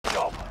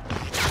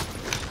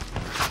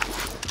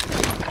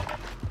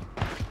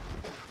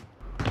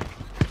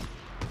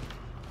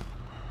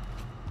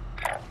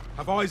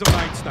Have eyes on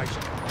main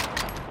station.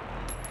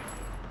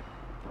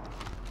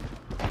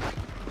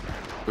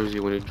 Where's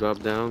he when it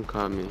dropped down?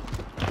 Caught me.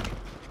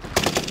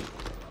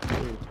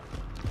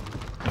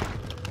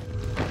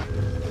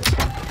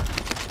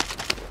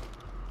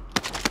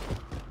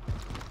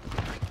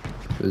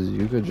 Cause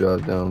you could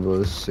drop down,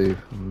 but it's safe.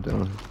 I'm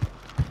down.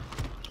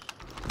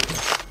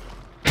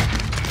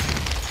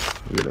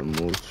 We gotta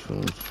move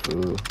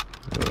soon.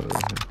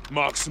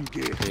 Mark some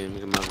gear. Yeah,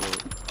 look at my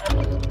vote.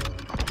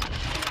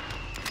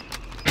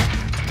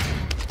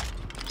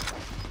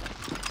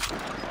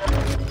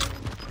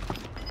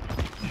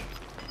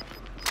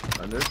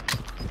 Under.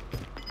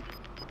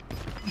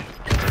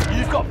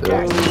 You've got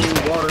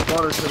gas. Water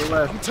to the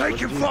left. I'm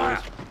taking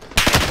fire.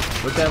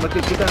 Look down, get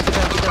down,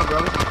 bro.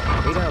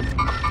 Lay down.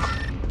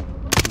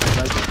 He's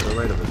nice to the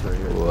right of us right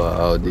here.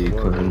 Wow,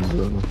 decons.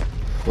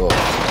 Fuck.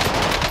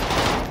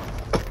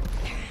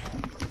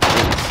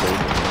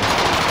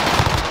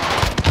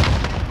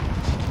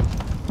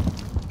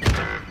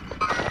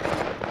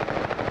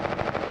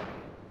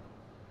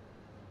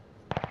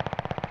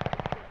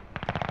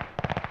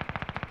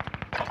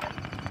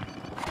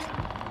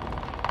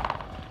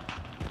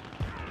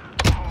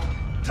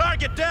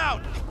 Target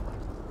down.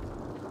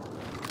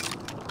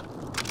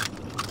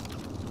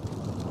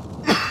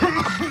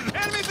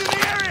 Enemies in the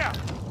area.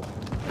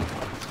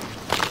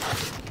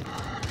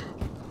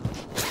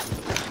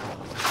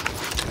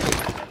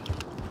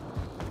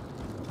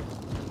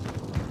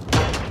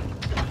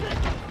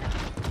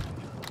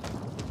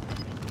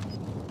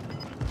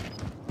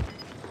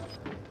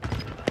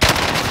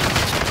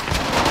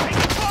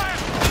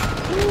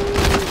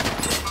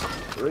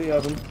 Three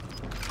of them.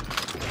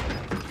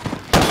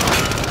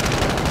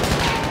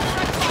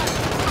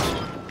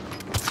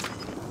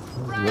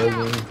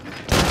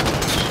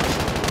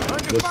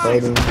 They're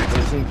fighting.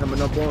 Other team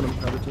coming up on him.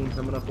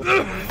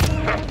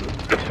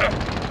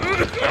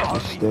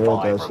 Just stare at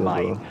that shit,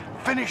 bro.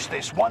 Finish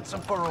this once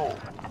and for all.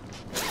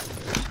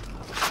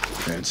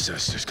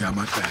 Ancestors got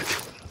my back.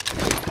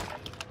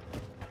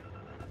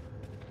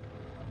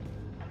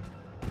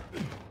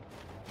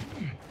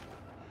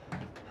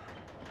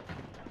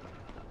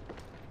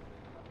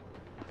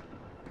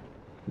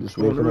 Just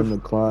wait for them to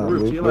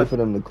climb. Wait for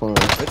them to climb.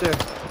 Right there.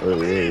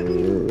 Oh yeah.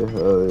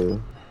 Oh yeah.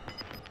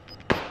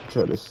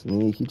 Try to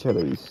sneak. He try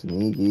to be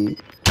sneaky.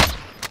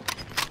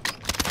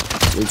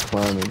 They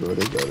climbing, bro.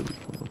 They gotta be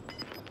climbing.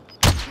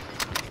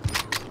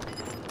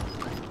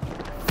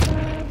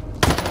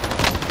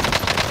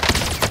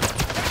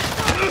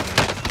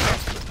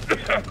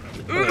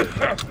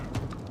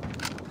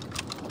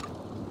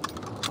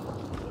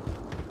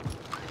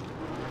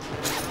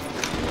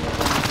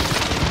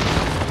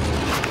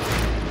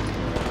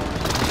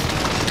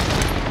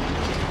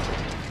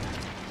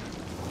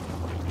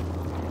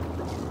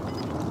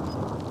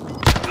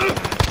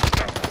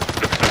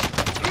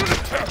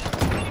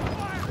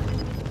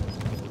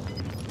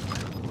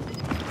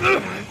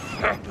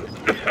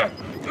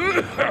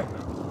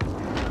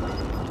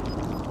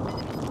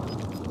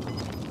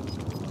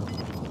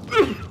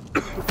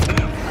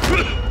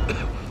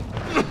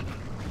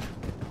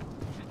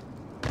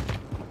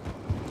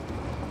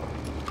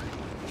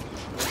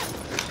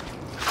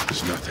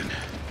 It's nothing.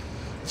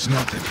 It's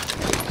nothing.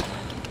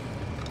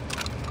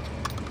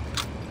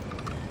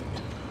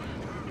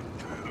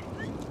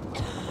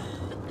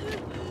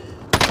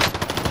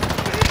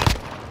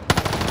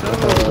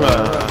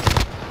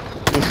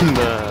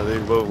 Nah, they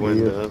both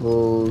went down.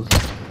 Fools.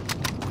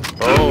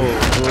 Oh.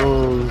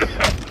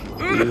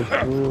 You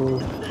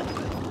fools.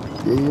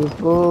 Get your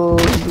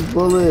fools. The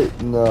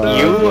bullet. No.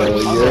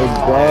 You're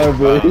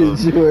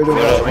garbage. You're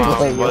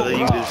the Mother,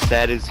 you the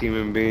saddest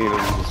human being on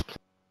this planet.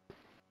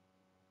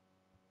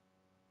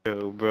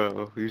 Yo,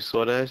 bro, you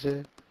saw that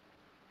shit?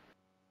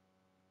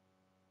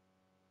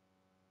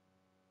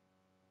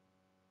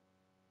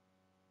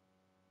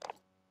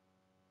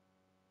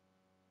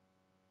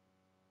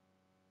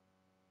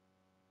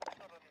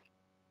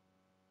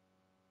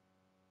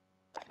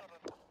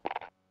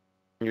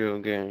 Yo,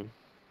 gang.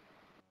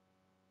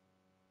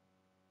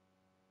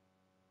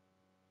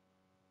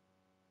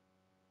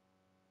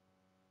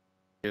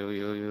 Yo.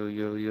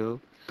 Yo,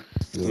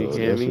 You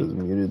hear that me? shit was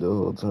muted the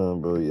whole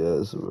time, bro.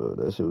 Yes, bro.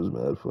 That shit was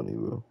mad funny,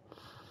 bro.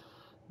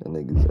 That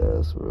nigga's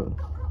ass, bro.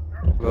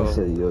 I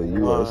said, yo,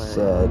 you are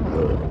sad,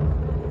 bro.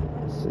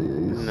 I said, yo,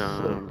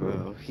 Nah, sad,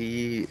 bro.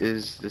 He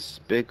is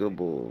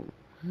despicable.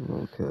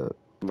 No cap.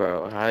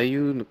 Bro, how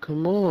you...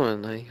 Come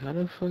on, like, how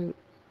the fuck...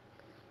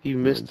 You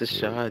missed the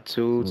shot,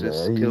 too,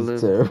 just kill him.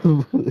 He's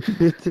terrible.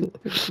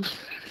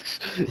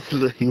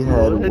 Like, He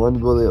had one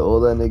bullet. All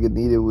that nigga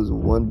needed was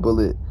one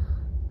bullet.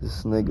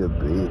 This nigga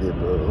baited,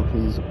 bro.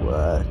 He's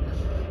whack.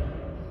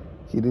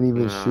 He didn't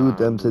even shoot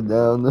them to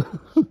down.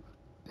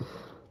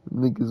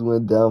 Niggas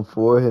went down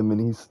for him and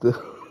he still...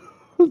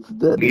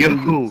 that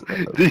Yo,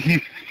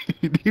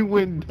 he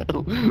went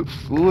down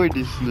for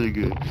this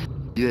nigga.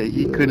 Yeah,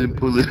 he couldn't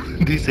pull it.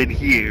 He said,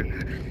 here.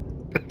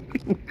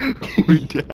 We're down.